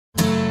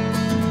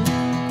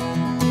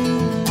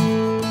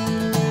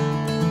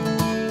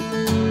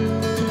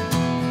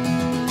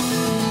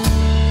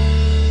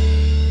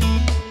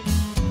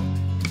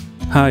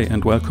Hi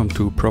and welcome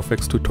to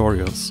Profex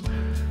Tutorials.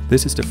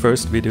 This is the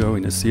first video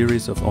in a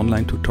series of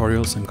online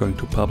tutorials I'm going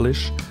to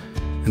publish,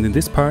 and in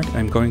this part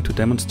I'm going to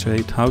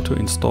demonstrate how to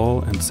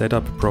install and set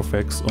up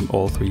Profex on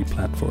all three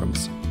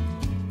platforms.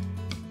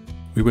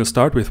 We will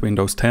start with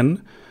Windows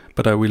 10,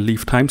 but I will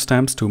leave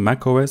timestamps to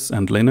macOS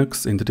and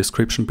Linux in the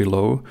description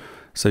below,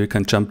 so you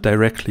can jump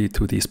directly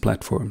to these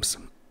platforms.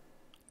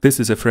 This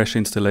is a fresh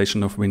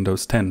installation of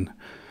Windows 10.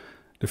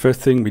 The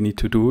first thing we need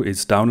to do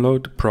is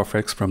download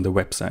Profex from the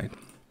website.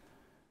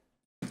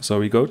 So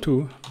we go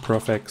to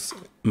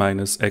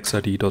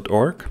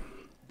profex-xrd.org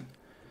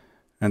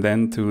and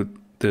then to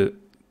the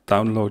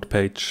download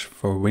page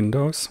for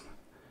Windows.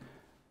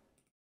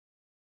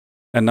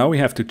 And now we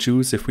have to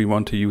choose if we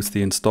want to use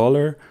the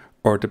installer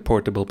or the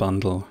portable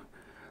bundle.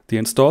 The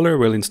installer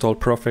will install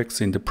Profex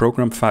in the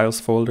program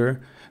files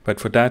folder, but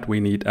for that we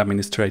need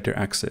administrator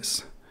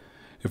access.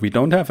 If we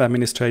don't have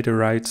administrator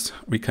rights,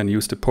 we can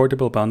use the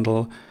portable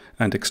bundle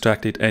and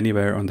extract it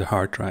anywhere on the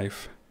hard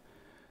drive.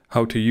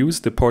 How to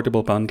use the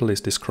portable bundle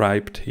is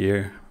described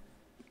here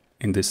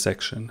in this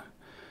section.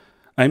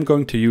 I'm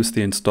going to use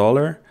the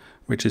installer,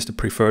 which is the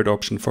preferred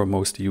option for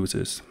most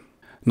users.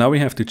 Now we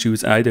have to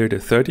choose either the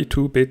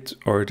 32-bit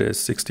or the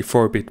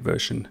 64-bit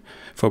version.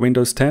 For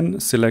Windows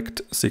 10,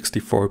 select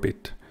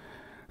 64-bit.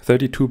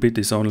 32-bit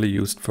is only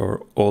used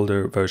for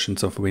older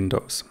versions of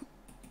Windows.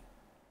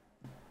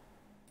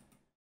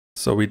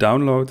 So we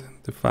download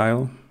the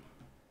file.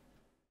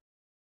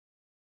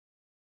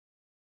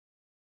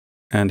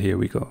 And here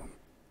we go.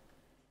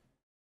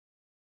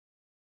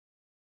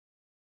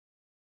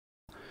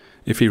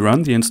 If we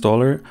run the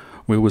installer,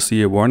 we will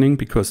see a warning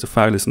because the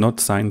file is not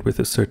signed with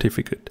a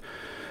certificate.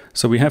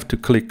 So we have to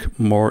click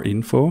More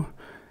Info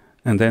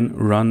and then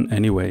Run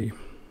Anyway.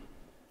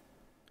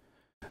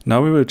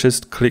 Now we will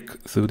just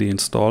click through the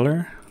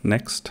installer.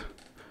 Next.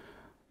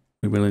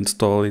 We will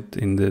install it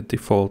in the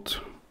default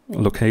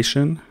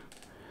location.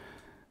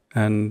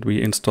 And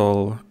we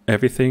install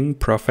everything,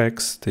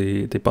 Profex,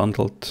 the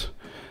bundled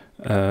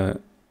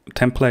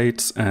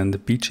templates and the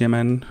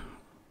BGMN.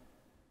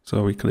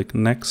 So we click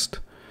Next.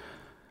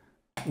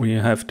 We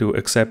have to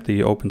accept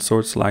the open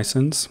source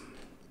license,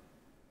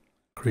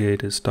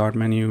 create a start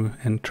menu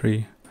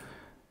entry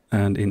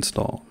and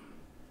install.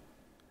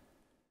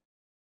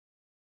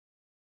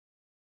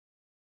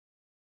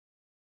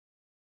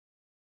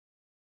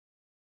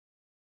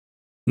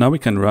 Now we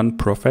can run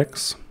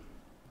Profex.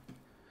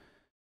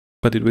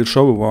 But it will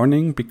show a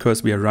warning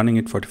because we are running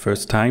it for the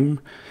first time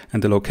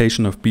and the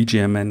location of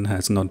BGMN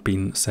has not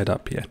been set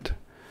up yet.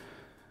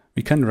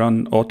 We can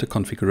run auto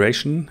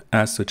configuration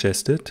as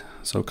suggested,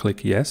 so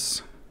click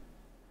yes.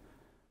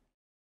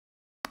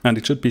 And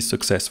it should be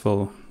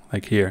successful,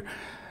 like here.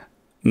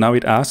 Now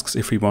it asks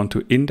if we want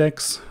to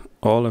index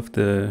all of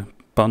the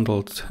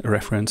bundled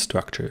reference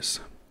structures.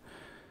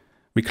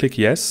 We click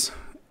yes,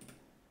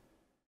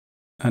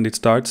 and it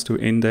starts to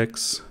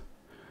index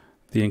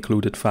the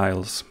included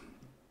files.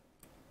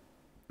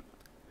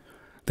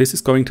 This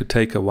is going to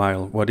take a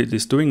while. What it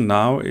is doing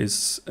now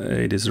is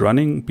it is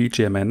running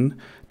BGMN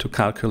to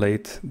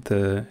calculate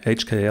the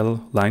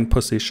HKL line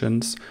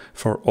positions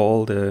for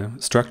all the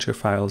structure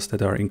files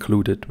that are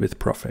included with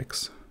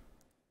Profex.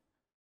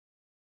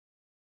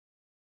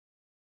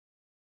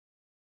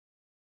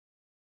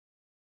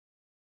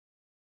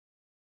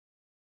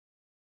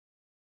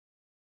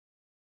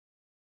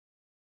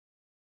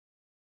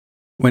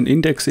 When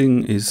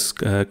indexing is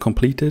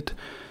completed,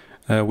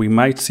 we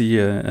might see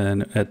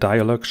a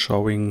dialog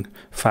showing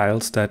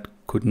files that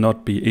could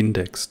not be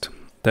indexed.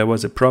 There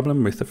was a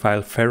problem with the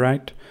file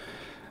ferrite,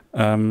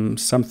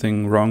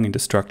 something wrong in the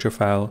structure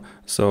file,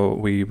 so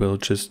we will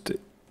just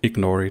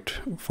ignore it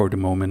for the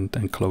moment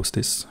and close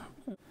this.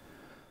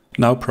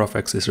 Now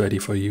Profex is ready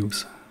for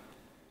use.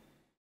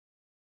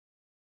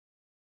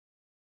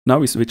 Now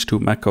we switch to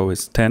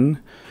macOS 10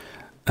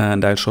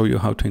 and I'll show you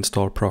how to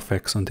install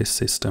Profex on this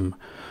system.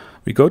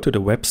 We go to the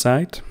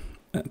website,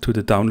 to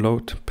the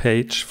download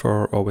page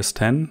for OS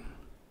 10,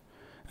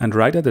 and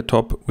right at the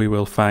top we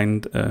will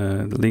find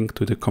a link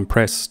to the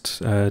compressed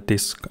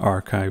disk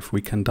archive we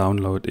can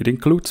download. It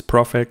includes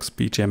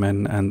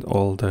Profex-BGMN and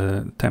all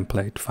the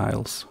template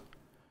files.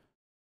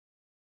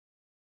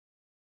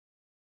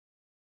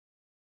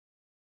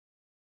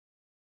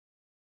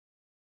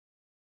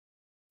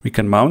 We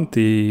can mount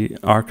the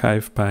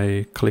archive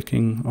by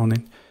clicking on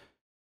it.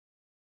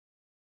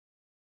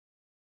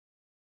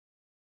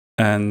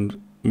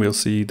 And we'll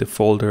see the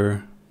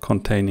folder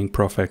containing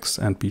Profex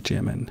and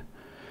BGMN.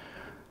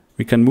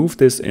 We can move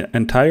this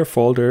entire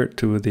folder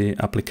to the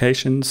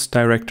applications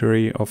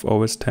directory of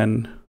OS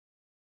 10.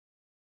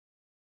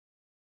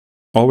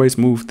 Always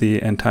move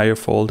the entire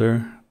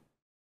folder.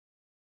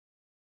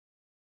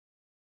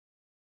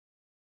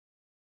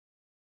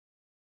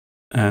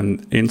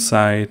 And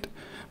inside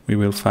we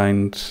will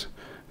find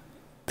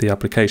the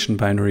application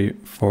binary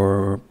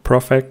for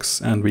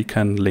Profex and we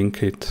can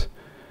link it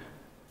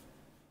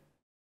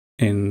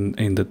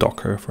in the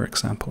Docker, for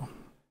example.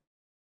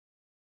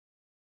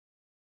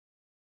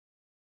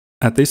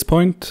 At this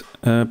point,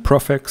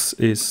 Profex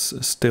is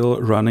still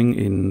running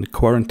in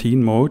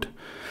quarantine mode,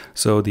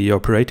 so the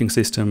operating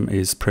system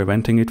is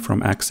preventing it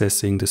from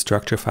accessing the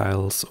structure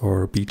files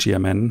or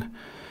BGMN.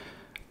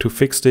 To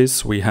fix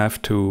this, we have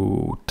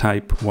to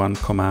type one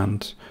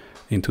command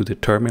into the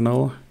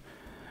terminal.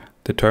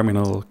 The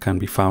terminal can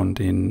be found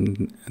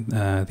in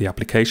the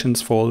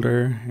applications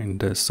folder, in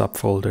the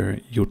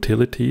subfolder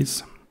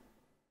utilities.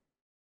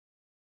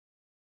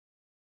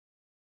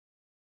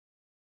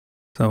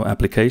 So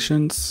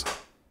applications,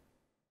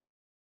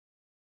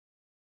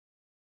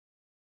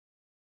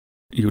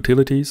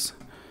 utilities,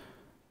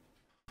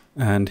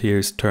 and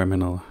here's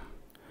terminal.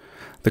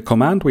 The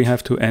command we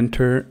have to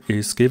enter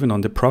is given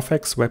on the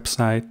Profex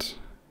website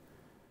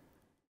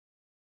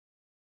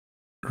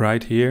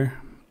right here.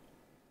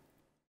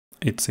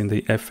 It's in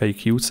the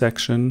FAQ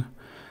section.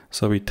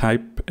 So we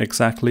type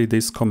exactly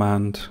this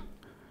command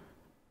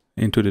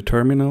into the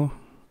terminal.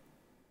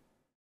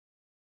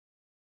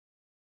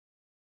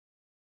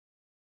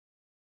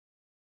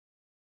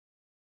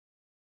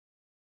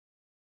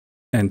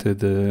 Enter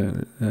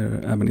the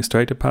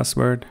administrator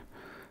password,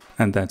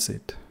 and that's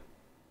it.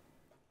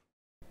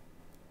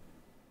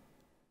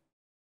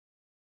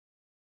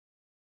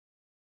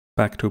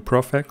 Back to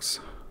Profex.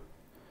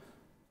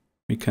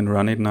 We can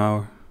run it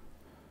now.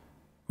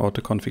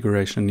 Auto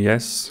configuration,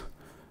 yes.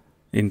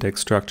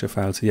 Index structure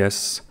files,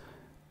 yes.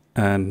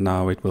 And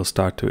now it will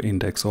start to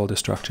index all the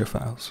structure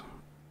files.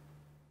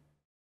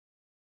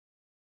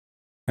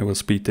 I will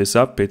speed this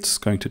up. It's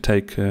going to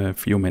take a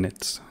few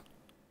minutes.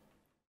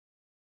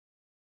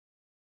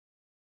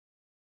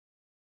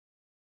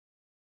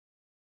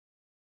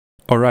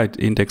 Alright,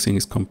 indexing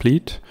is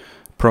complete.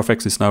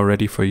 Profex is now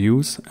ready for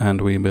use,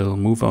 and we will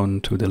move on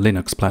to the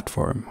Linux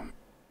platform.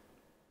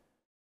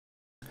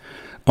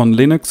 On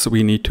Linux,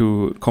 we need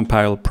to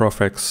compile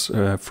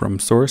Profex from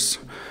source.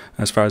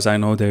 As far as I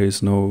know, there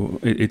is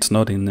it's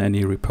not in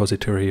any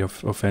repository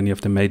of any of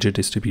the major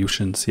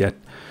distributions yet.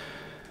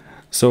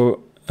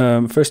 So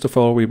first of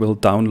all, we will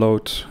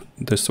download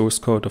the source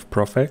code of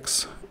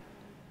Profex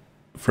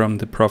from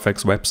the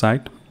Profex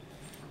website.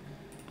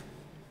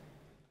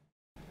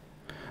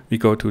 We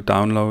go to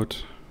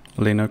download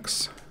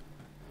Linux,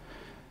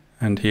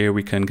 and here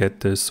we can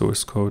get the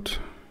source code.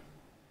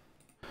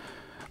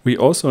 We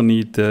also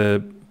need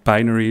the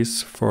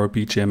binaries for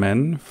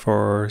BGMN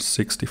for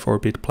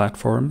 64-bit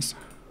platforms.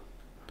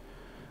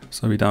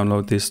 So we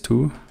download this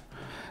too.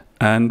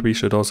 And we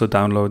should also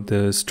download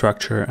the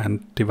structure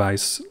and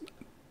device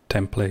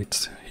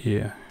templates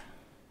here.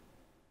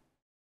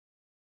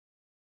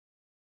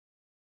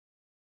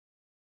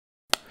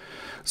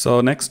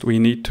 So next we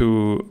need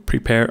to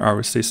prepare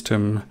our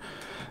system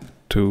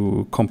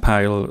to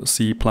compile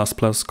C++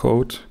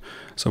 code.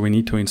 So we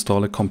need to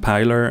install a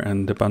compiler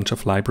and a bunch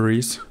of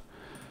libraries.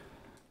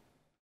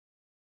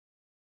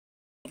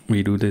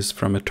 We do this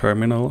from a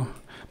terminal.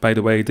 By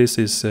the way, this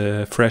is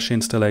a fresh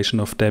installation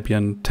of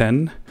Debian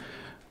 10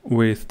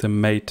 with the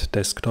mate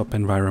desktop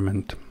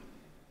environment.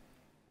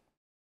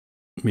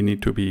 We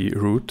need to be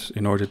root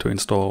in order to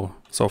install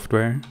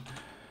software.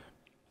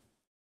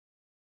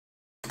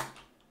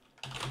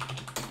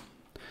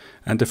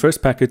 And the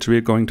first package we're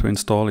going to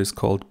install is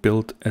called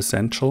Build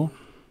Essential.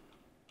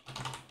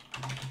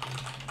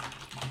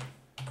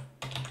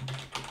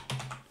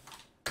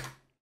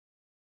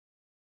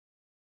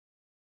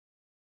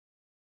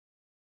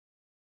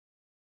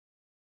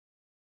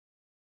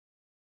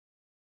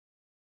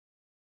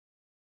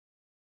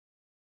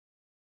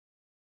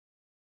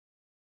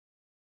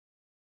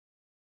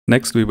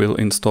 Next, we will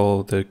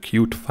install the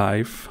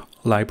Qt5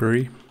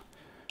 library.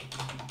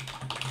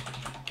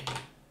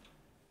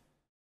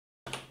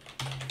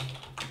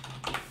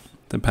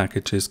 The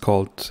package is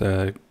called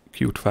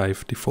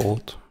Qt5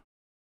 default.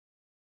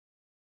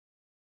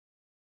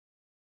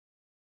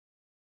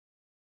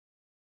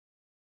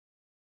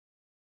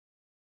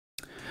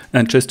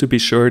 And just to be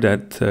sure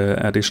that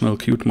additional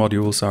Qt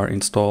modules are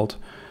installed,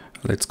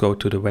 let's go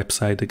to the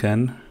website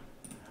again.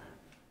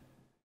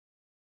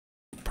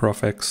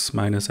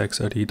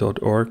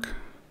 Profex-xrd.org.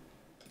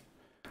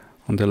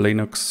 On the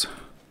Linux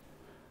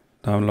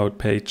download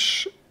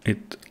page,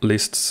 it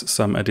lists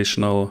some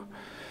additional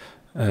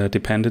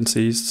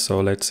dependencies,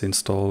 so let's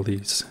install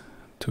these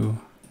too.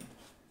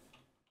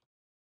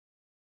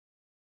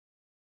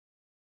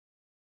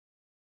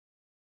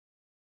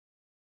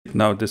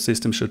 Now the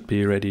system should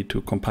be ready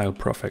to compile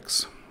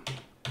Profex.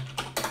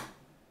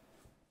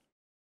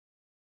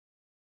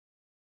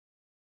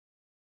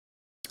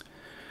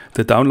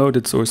 The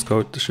downloaded source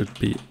code should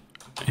be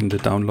in the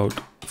download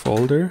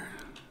folder.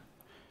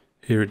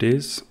 Here it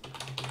is.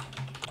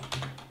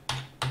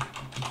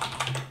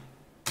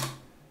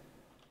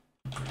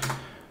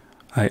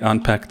 I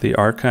unpack the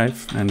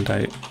archive and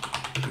I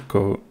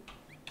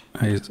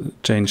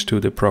change to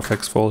the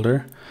Profex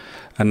folder.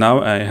 And now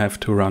I have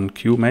to run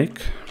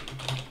qmake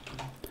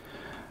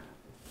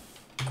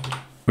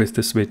with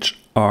the switch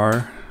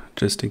R,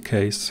 just in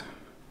case,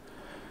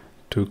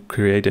 to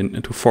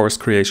force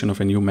creation of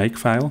a new make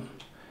file.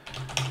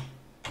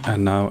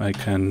 And now I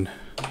can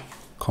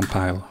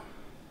compile.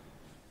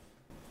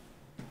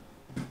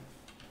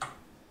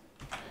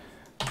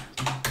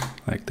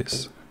 like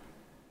this.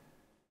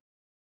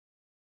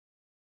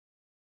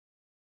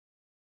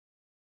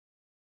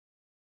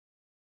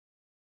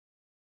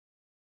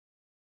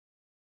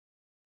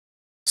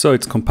 So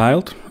it's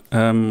compiled.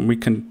 We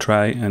can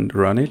try and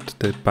run it.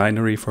 The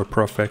binary for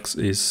Profex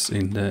is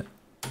in the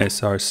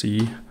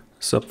src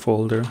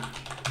subfolder.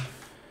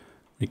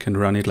 We can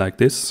run it like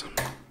this.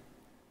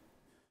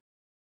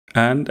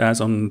 And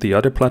as on the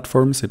other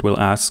platforms, it will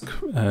ask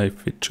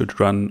if it should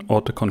run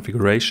auto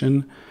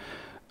configuration.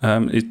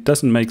 It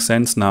doesn't make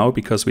sense now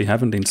because we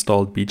haven't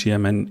installed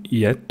BGMN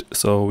yet,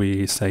 so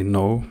we say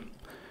no.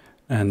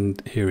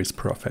 And here is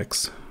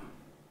Profex.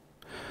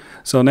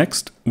 So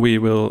next we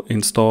will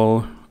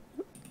install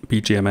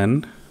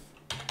BGMN.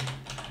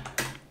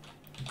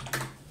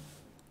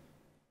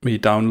 We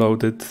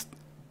downloaded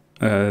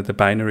the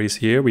binaries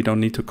here. We don't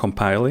need to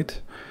compile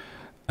it.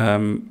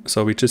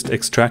 So we just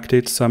extract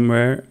it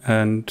somewhere,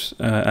 and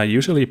I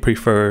usually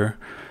prefer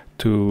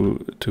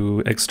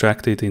to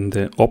extract it in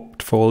the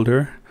opt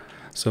folder.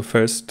 So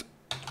first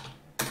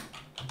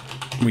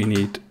we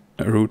need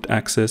a root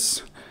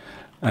access.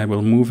 I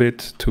will move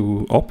it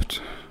to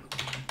opt.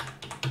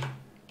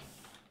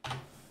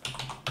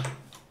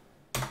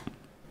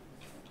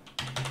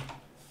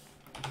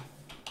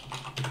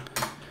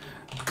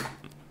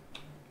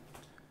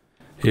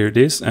 Here it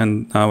is,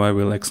 and now I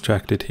will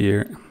extract it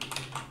here.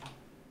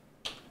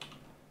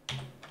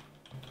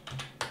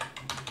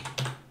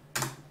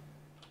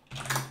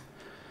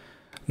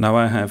 Now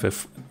I have a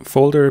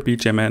folder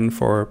BGMN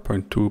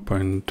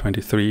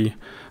 4.2.23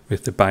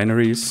 with the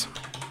binaries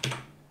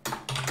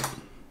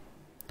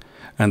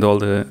and all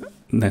the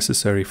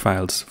necessary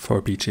files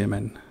for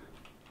BGMN.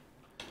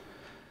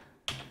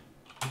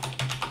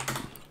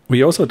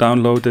 We also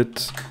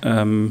downloaded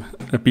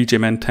a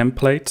BGMN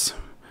templates,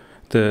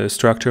 the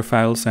structure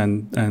files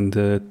and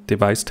the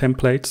device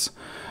templates.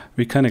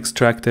 We can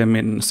extract them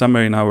in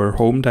somewhere in our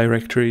home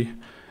directory,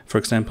 for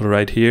example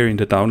right here in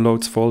the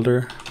downloads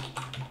folder.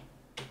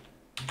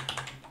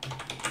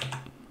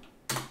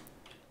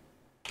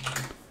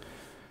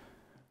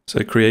 So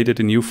I created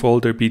a new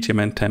folder,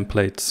 BGMN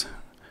templates,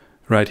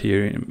 right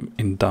here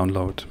in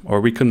download.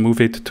 Or we can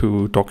move it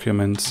to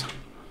documents.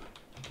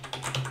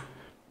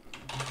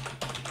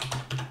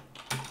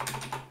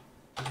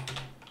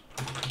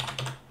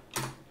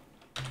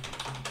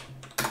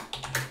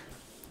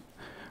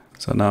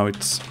 So now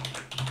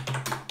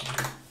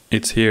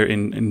it's here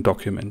in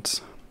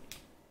documents.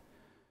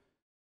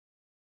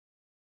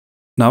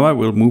 Now I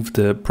will move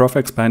the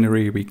Profex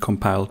binary we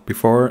compiled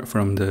before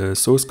from the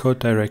source code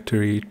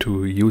directory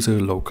to user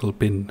local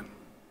bin.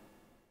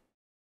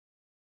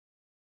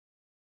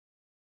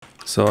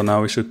 So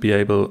now we should be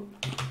able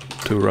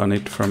to run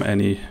it from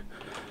any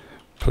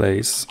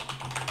place.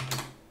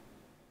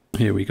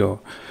 Here we go.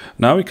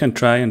 Now we can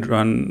try and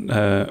run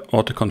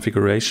auto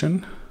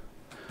configuration.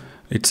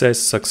 It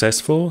says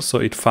successful, so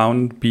it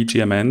found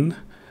BGMN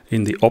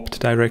in the opt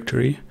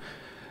directory.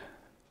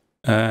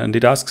 And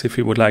it asks if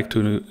we would like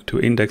to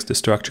index the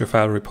structure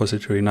file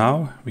repository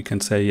now. We can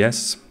say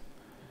yes.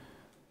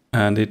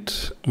 And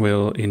it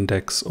will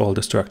index all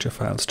the structure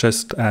files,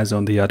 just as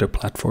on the other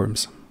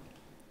platforms.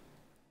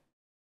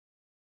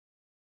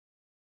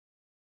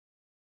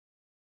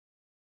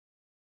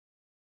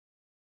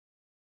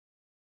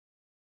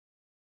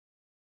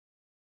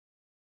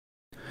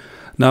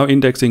 Now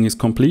indexing is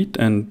complete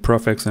and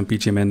Profex and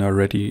BGMN are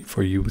ready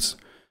for use.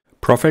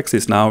 Profex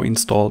is now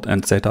installed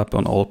and set up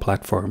on all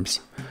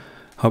platforms.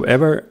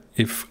 However,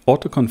 if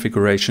auto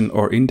configuration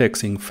or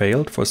indexing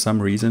failed for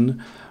some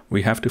reason,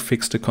 we have to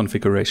fix the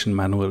configuration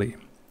manually.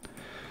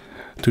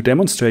 To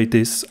demonstrate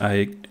this,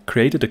 I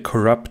created a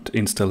corrupt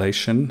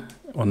installation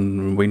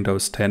on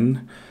Windows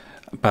 10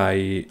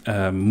 by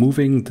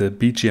moving the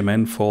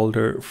BGMN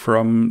folder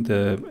from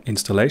the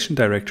installation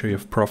directory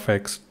of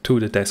Profex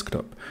to the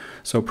desktop.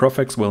 So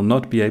Profex will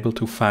not be able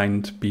to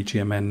find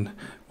BGMN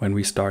when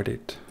we start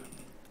it.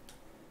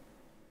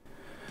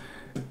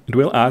 It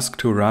will ask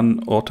to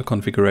run auto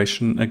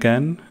configuration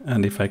again,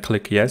 and if I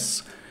click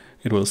yes,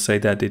 it will say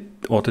that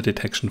auto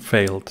detection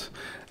failed,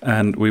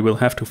 and we will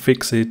have to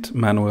fix it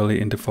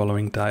manually in the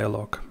following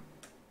dialog.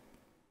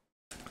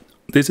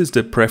 This is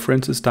the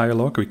preferences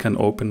dialog we can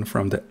open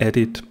from the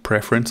edit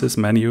preferences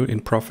menu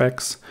in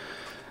Profex,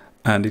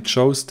 and it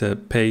shows the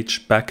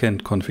page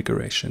backend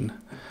configuration.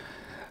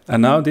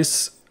 And now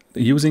this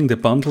using the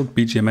bundled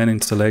BGMN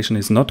installation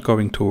is not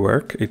going to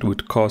work. It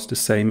would cause the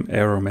same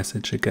error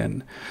message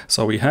again.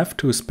 So we have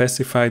to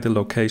specify the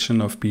location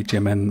of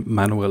BGMN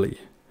manually.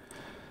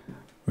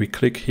 We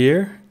click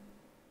here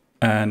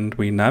and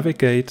we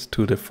navigate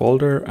to the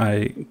folder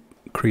I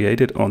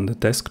created on the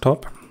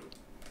desktop,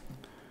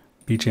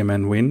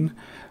 BGMN win,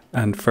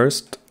 and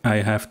first I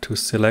have to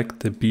select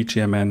the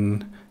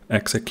BGMN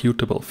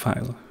executable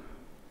file.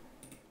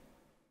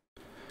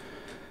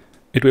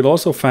 It will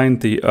also find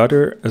the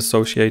other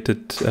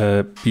associated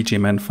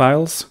BGMN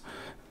files,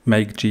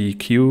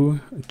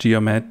 make.geq,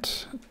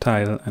 geomet,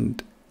 tile,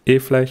 and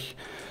eflech,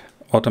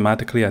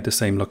 automatically at the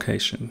same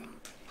location.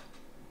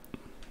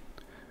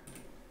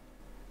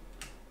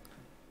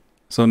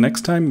 So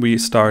next time we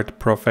start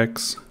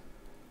Profex,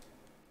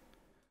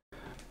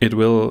 it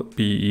will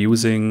be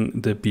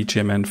using the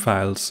BGMN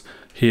files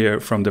here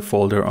from the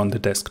folder on the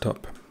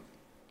desktop.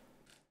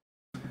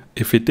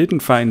 If it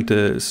didn't find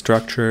the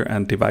structure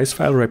and device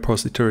file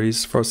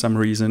repositories for some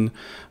reason,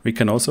 we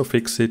can also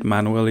fix it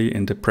manually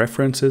in the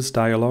Preferences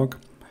dialog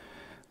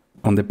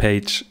on the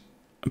page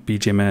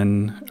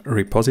BGMN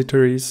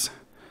repositories.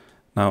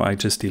 Now I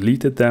just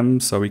deleted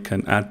them so we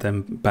can add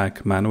them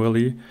back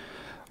manually.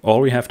 All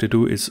we have to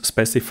do is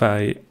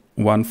specify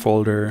one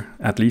folder,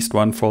 at least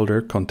one folder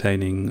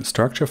containing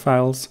structure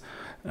files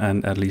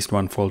and at least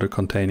one folder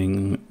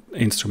containing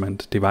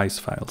instrument device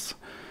files.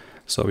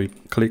 So we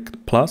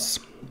click plus,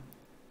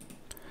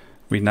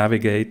 we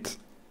navigate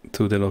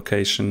to the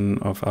location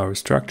of our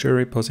structure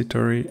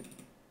repository.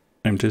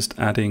 I'm just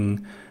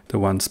adding the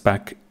ones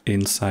back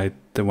inside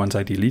the ones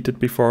I deleted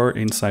before,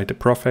 inside the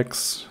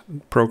Profex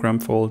program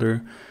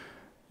folder.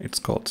 It's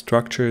called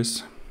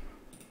structures.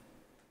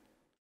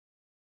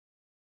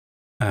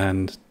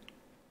 And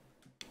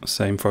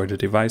same for the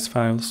device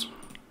files.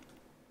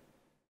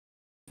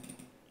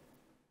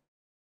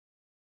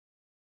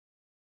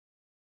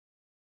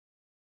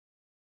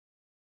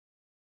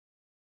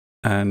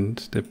 And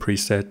the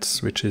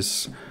presets, which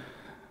is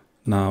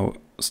now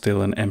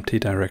still an empty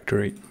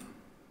directory.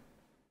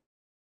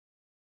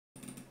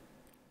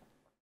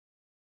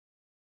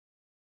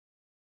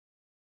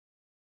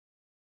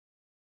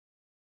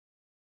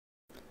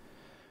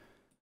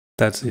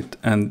 That's it.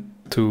 And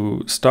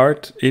to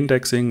start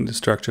indexing the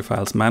structure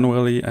files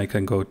manually, I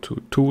can go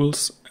to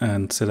Tools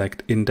and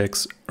select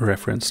Index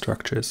Reference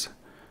Structures.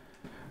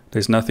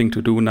 There's nothing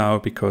to do now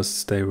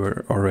because they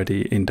were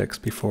already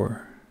indexed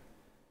before.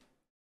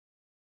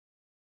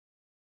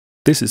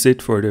 This is it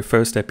for the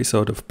first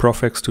episode of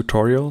Profex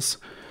tutorials.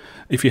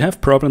 If you have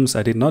problems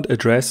I did not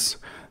address,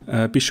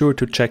 be sure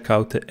to check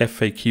out the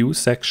FAQ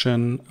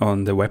section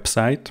on the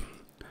website.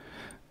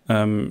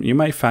 You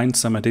might find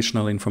some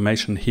additional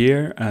information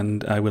here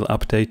and I will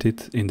update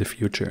it in the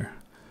future.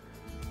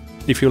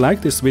 If you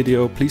like this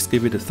video, please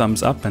give it a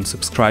thumbs up and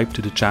subscribe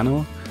to the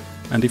channel.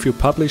 And if you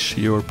publish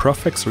your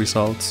Profex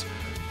results,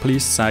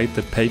 please cite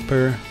the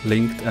paper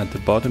linked at the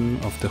bottom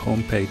of the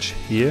homepage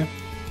here.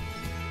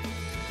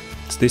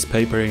 It's this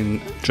paper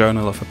in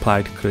Journal of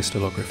Applied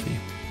Crystallography.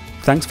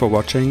 Thanks for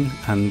watching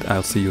and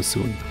I'll see you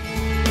soon.